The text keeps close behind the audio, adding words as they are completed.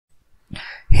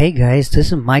Hey guys,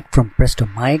 this is Mike from Presto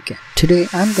Mike, and today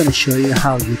I'm going to show you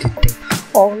how you can take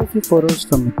all of your photos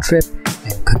from a trip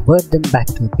and convert them back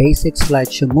to a basic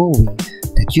slideshow movie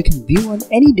that you can view on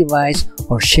any device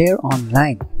or share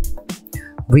online.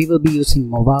 We will be using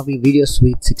Movavi Video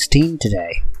Suite 16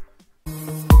 today.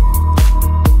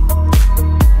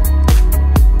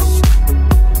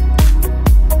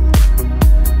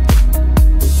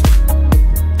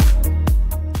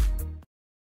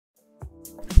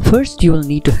 First, you will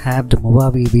need to have the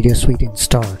Movavi Video Suite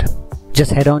installed.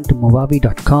 Just head on to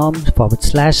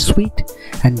movavi.com/suite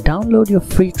and download your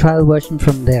free trial version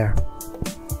from there.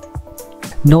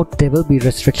 Note there will be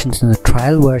restrictions in the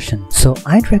trial version, so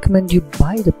I'd recommend you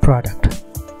buy the product.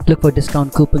 Look for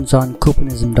discount coupons on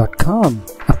couponism.com,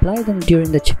 apply them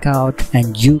during the checkout,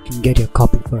 and you can get your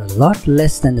copy for a lot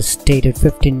less than the stated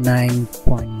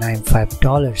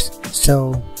 $59.95.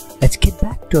 So let's get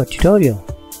back to our tutorial.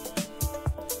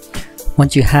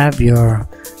 Once you have your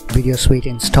Video Suite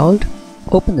installed,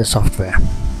 open the software.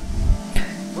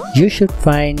 You should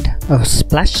find a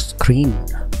splash screen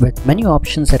with menu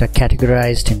options that are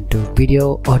categorized into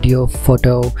video, audio,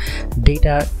 photo,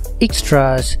 data,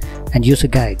 extras, and user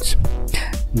guides.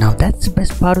 Now that's the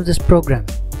best part of this program.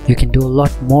 You can do a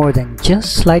lot more than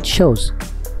just slideshows.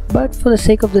 But for the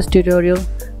sake of this tutorial,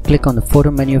 click on the photo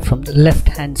menu from the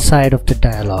left-hand side of the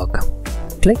dialog.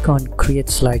 Click on Create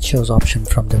Slideshows option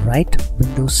from the right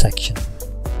Windows section.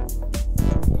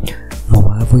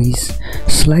 Movavi's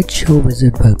Slideshow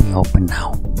wizard will be open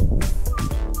now.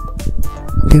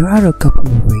 There are a couple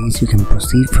of ways you can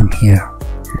proceed from here,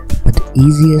 but the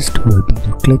easiest will be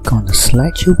to click on the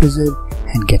Slideshow wizard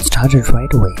and get started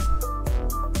right away.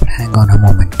 But hang on a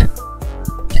moment.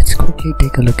 Let's quickly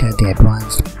take a look at the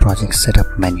Advanced Project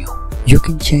Setup menu. You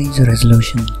can change the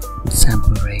resolution,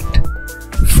 sample rate,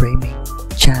 framing,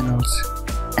 channels,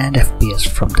 and FPS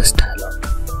from this dialog.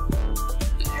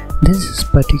 This is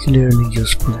particularly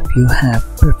useful if you have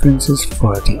preferences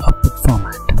for the output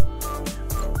format.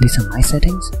 These are my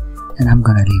settings, and I'm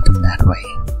gonna leave them that way.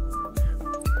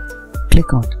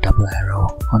 Click on the double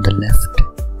arrow on the left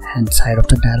hand side of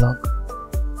the dialog.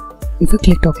 If you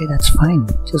clicked OK, that's fine.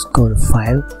 Just go to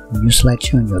File, New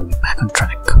Slideshow, and you'll be back on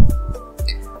track.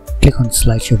 Click on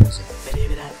Slideshow Wizard.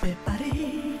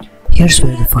 Here's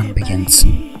where the fun begins.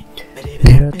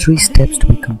 There are 3 steps to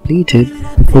be completed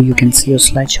before you can see your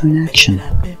slideshow in action.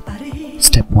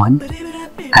 Step 1.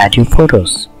 Add your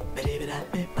photos.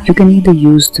 You can either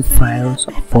use the Files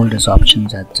or Folders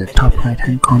options at the top right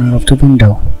hand corner of the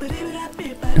window.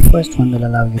 The first one will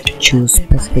allow you to choose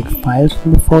specific files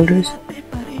from the folders,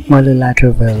 while the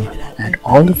latter will add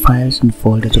all the files and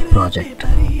folders of project.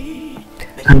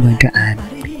 I'm going to add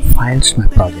files to my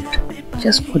project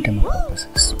just for demo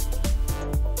purposes.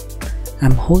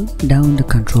 I'm holding down the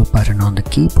control button on the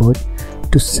keyboard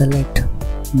to select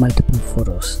multiple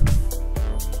photos.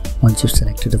 Once you've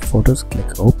selected the photos,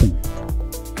 click Open.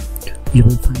 You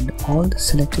will find all the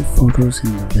selected photos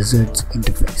in the wizard's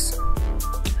interface.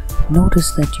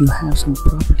 Notice that you have some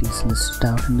properties listed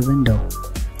out in the window: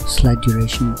 slide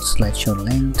duration, slideshow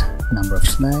length, number of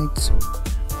slides.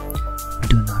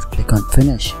 Do not click on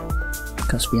Finish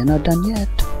because we are not done yet.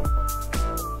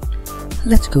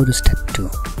 Let's go to step 2.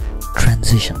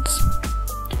 Transitions.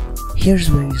 Here's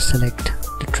where you select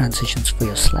the transitions for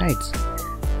your slides.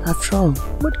 After all,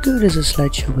 what good is a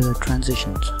slideshow without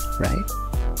transitions, right?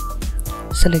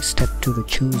 Select step 2 to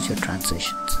choose your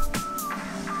transitions.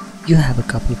 You have a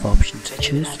couple of options to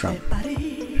choose from.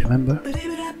 Remember,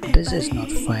 this is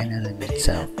not final in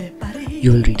itself.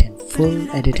 You will retain full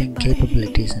editing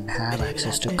capabilities and have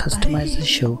access to customize the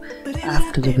show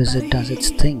after the wizard does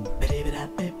its thing.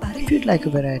 If you'd like a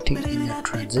variety in your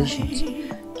transitions,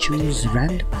 choose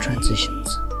Random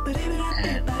Transitions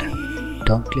and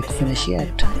don't click Finish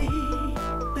yet.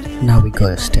 Now we go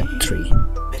to step 3,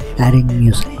 adding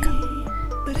music.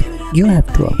 You have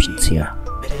 2 options here: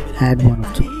 add one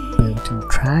of the built-in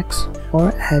tracks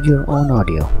or add your own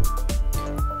audio.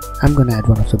 I'm gonna add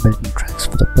one of the built-in tracks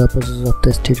for the purposes of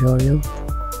this tutorial.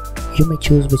 You may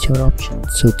choose whichever option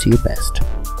suits you best.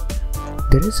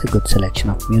 There is a good selection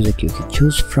of music you can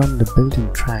choose from the built-in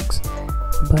tracks,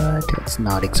 but it's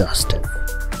not exhaustive.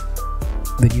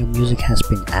 When your music has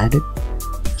been added,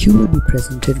 you will be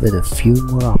presented with a few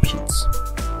more options.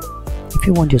 If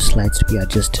you want your slides to be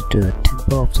adjusted to the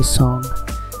tempo of the song,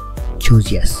 choose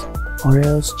Yes, or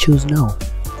else choose No.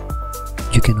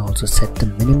 You can also set the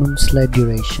minimum slide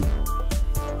duration.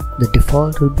 The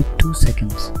default will be 2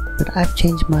 seconds, but I've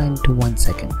changed mine to 1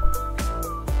 second.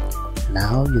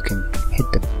 Now you can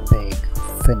hit the big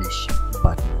Finish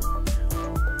button.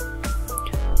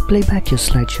 Play back your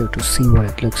slideshow to see what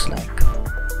it looks like.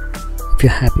 If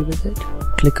you're happy with it,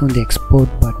 click on the export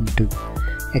button to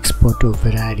export to a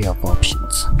variety of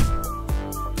options.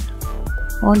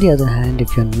 On the other hand,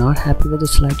 if you're not happy with the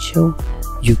slideshow,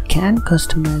 you can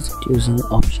customize it using the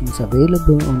options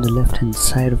available on the left hand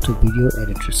side of the video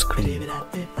editor screen.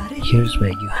 Here's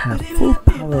where you have full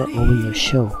power over your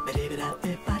show,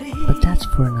 but that's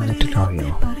for another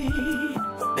tutorial.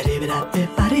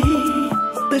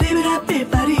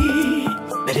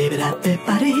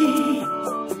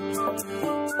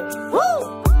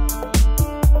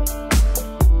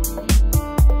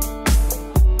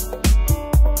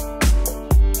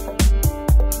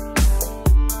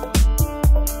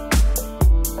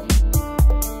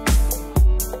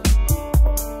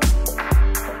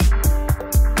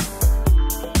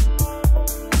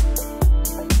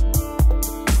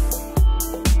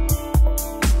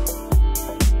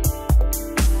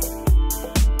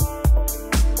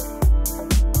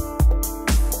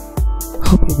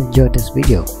 Hope you've enjoyed this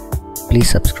video. Please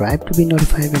subscribe to be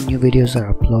notified when new videos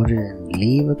are uploaded and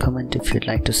leave a comment if you'd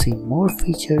like to see more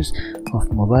features of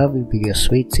Movavi Video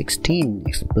Suite 16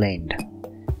 explained.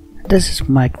 This is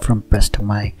Mike from Press to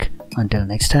Mike. Until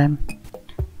next time,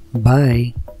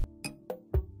 bye.